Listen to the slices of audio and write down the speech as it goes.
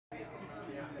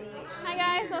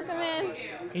welcome in.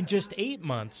 In just 8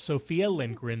 months, Sophia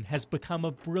Lindgren has become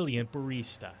a brilliant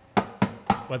barista.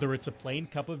 Whether it's a plain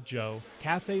cup of joe,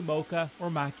 cafe mocha, or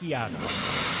macchiato,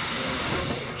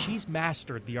 she's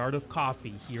mastered the art of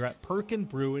coffee here at Perkin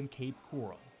Brew in Cape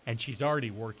Coral, and she's already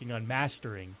working on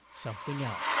mastering something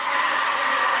else.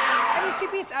 I mean, she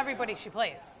beats everybody she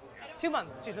plays. 2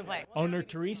 months she's been playing. Owner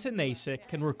Teresa Nasik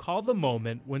can recall the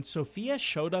moment when Sophia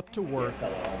showed up to work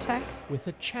with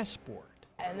a chessboard.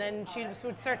 And then she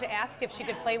would start to ask if she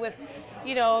could play with,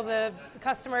 the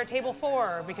customer at table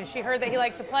 4 because she heard that he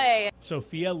liked to play.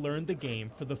 Sophia learned the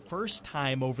game for the first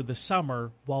time over the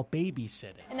summer while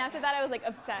babysitting. And after that, I was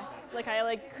obsessed.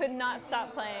 I could not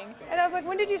stop playing. And I was like,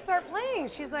 when did you start playing?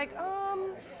 She's like,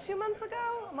 2 months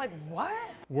ago. I'm like, what?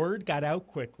 Word got out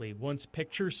quickly once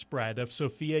pictures spread of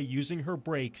Sophia using her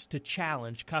breaks to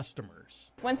challenge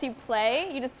customers. Once you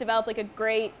play, you just develop a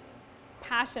great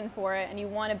passion for it, and you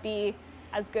want to be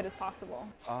as good as possible.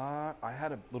 I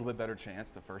had a little bit better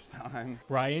chance the first time.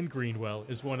 Brian Greenwell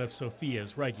is one of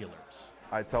Sophia's regulars.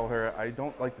 I tell her I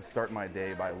don't like to start my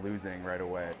day by losing right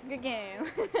away. Good game.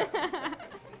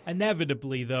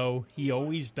 Inevitably, though, he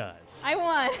always does. I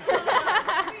won.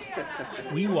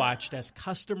 We watched as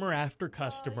customer after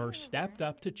customer stepped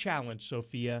up to challenge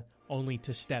Sophia, only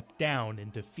to step down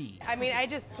in defeat. I mean, I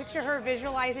just picture her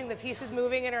visualizing the pieces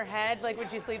moving in her head, when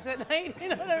she sleeps at night, you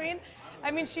know what I mean? I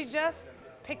mean, she just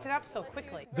picked it up so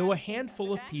quickly. Though a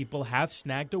handful of people have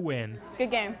snagged a win.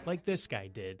 Good game. Like this guy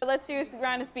did. Let's do a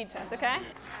round of speed chess, okay?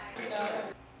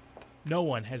 No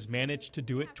one has managed to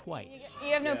do it twice.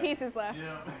 You have no pieces left.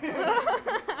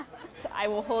 So I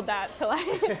will hold that till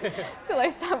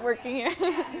I stop working here.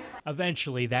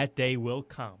 Eventually, that day will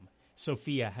come.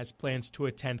 Sophia has plans to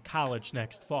attend college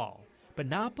next fall, but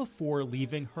not before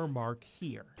leaving her mark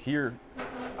here. Here,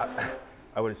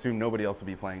 I would assume nobody else would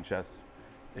be playing chess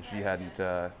if she hadn't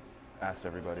asked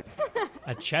everybody.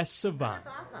 A chess savant.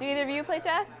 Do either of you play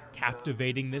chess?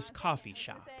 Captivating this coffee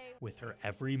shop with her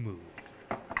every move.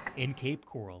 In Cape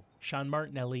Coral, Sean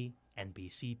Martinelli,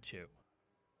 NBC2.